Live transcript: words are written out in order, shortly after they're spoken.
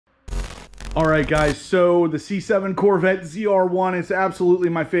All right, guys, so the C7 Corvette ZR1 is absolutely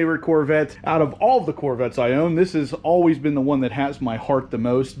my favorite Corvette. Out of all of the Corvettes I own, this has always been the one that has my heart the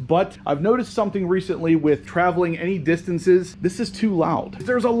most, but I've noticed something recently with traveling any distances. This is too loud.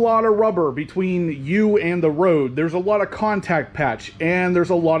 There's a lot of rubber between you and the road. There's a lot of contact patch, and there's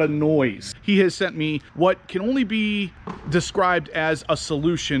a lot of noise. He has sent me what can only be described as a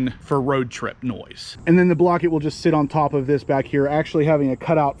solution for road trip noise. And then the Blockit will just sit on top of this back here, actually having a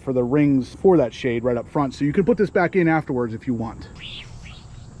cutout for the rings for that shade right up front, so you can put this back in afterwards if you want.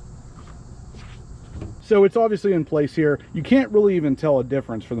 So it's obviously in place here. You can't really even tell a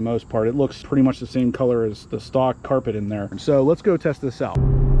difference for the most part. It looks pretty much the same color as the stock carpet in there. So let's go test this out.